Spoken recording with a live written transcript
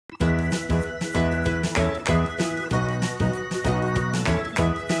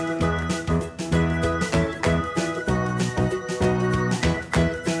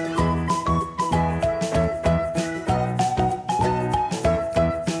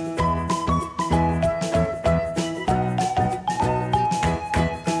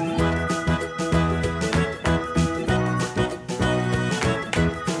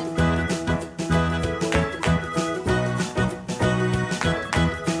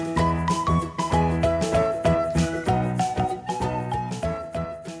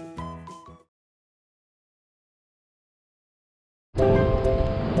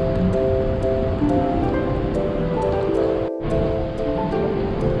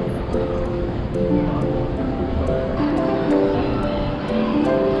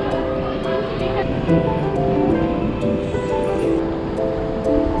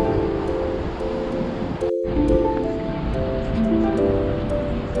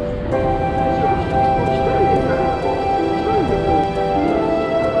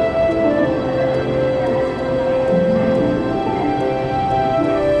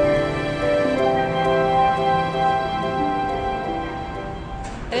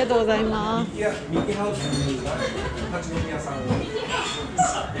ありがとうございます。ミキハウスに立ち飲み屋さんを。お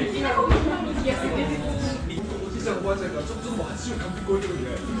じいちゃんおばあちゃんがちょっともう80完璧超えてるん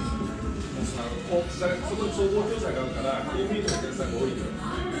で、そこに総合業者があるからコンビニのお客さんが多いのよ。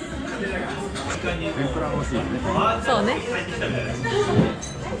天ぷら欲しいよね。そうね。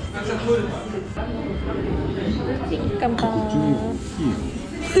乾杯。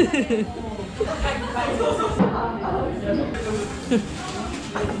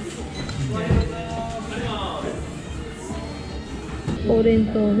ほうれん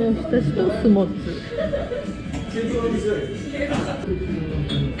草の浸しと酢もつ。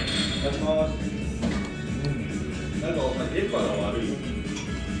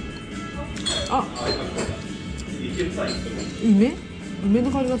あ、梅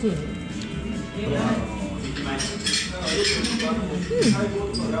の香りがするね。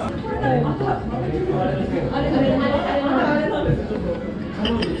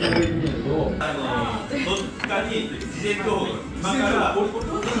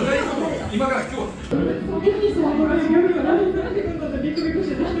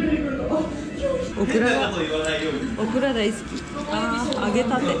オクラ大好き。ああ、揚げ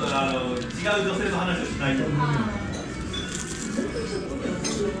たて。違う女性の話をしないと。うん。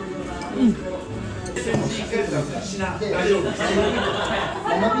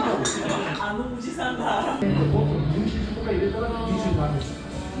あのおじさんだ。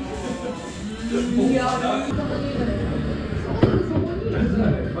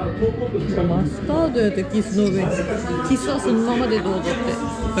マスタードやってキスの上にキスはそのままでどうぞって。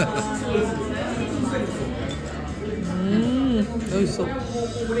美味しそう。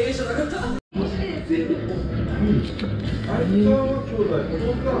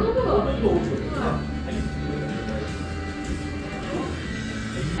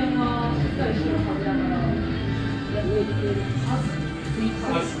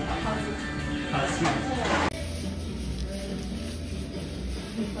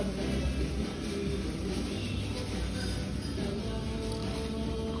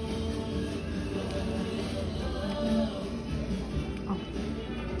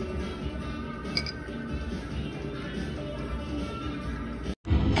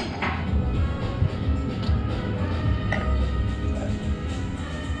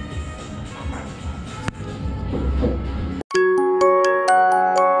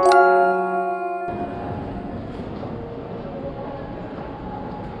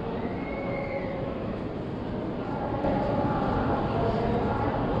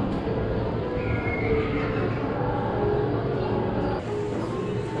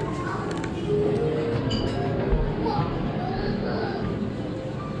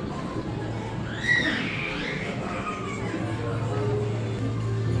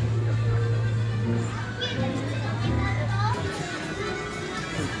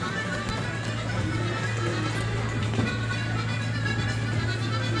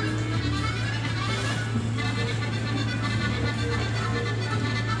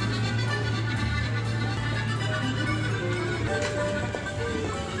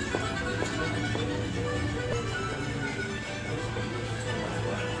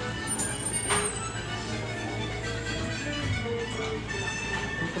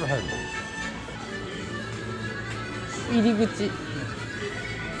入り口。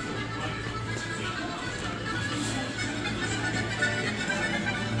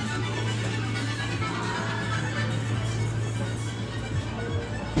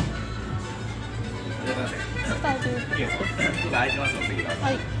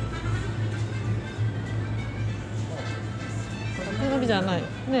はい。手伸びじゃない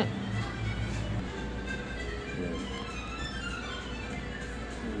ね。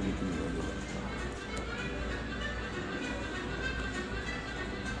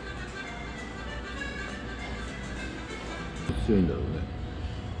強いんだろうね。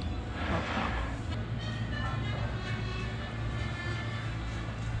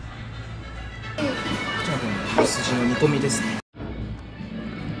こちら筋の煮込みですね。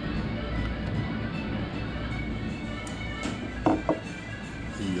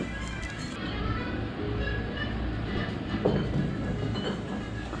いいよ。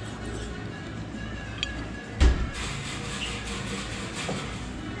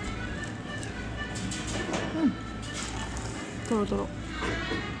トロトロ。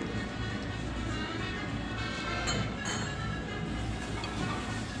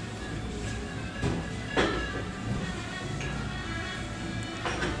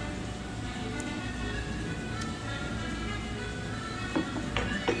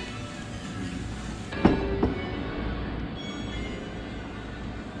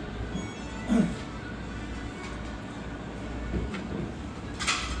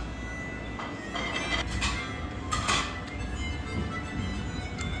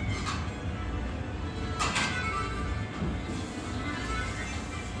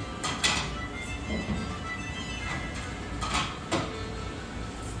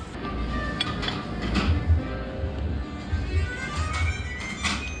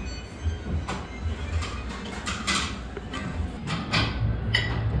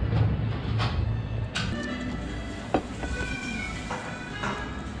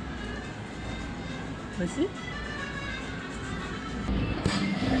美味しい？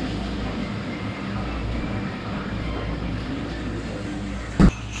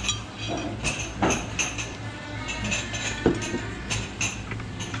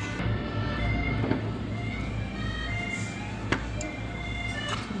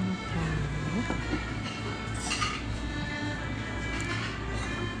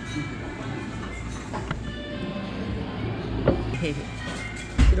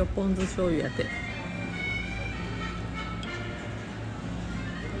白ポン酢醤油やて。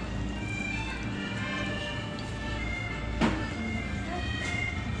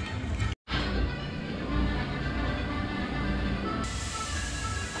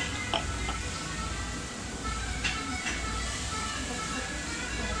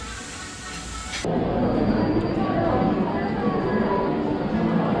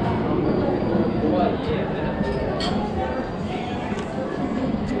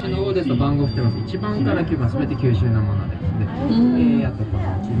ですと番号振ってます。1番から9番すべて九州のものですね。あとこ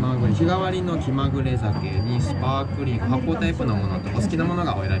の気まぐれ、日替わりの気まぐれ酒にスパークリング、発泡タイプのものとお好きなもの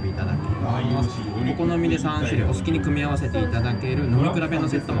がお選びいただけます。お好みで3種類お好きに組み合わせていただける飲み比べの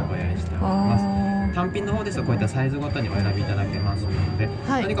セットもご用意しております。単品の方ですとこういったサイズごとにお選びいただけますので、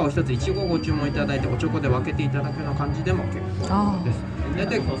何かお一ついちごをご注文いただいておちょこで分けていただくような感じでも結構です。大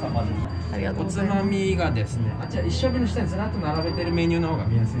体おつまみがですね、あちら一升瓶の下にずらっと並べてるメニューの方が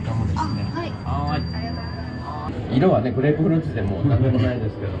見やすいかもですね。はい。色はねグレープフルーツでもなんでもないで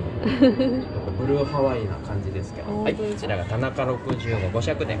すけども、ブルーハワイな感じですけど、はい、こちらが田中65 5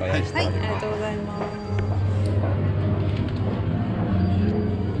尺でご用意しております。ありがとうございます。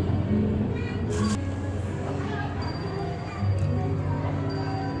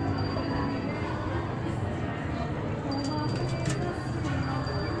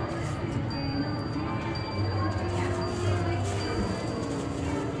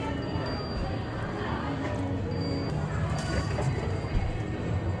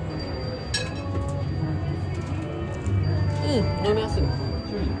飲みやすい。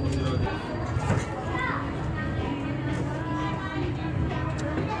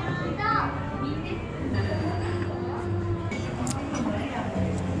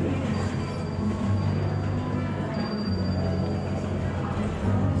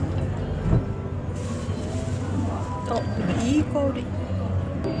いい香り。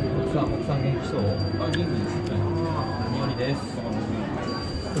奥さん元気そう？元気です。何よりです。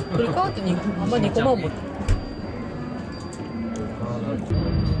これ変わってあんま2個も持って。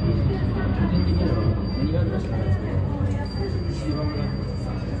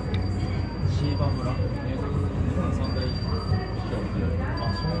シーバ村、日本三大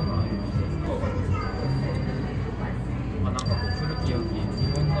あ、そうなんや。なんかこう古き良き日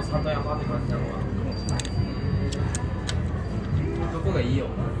本の里山って感じなのかな。どこがいいよ。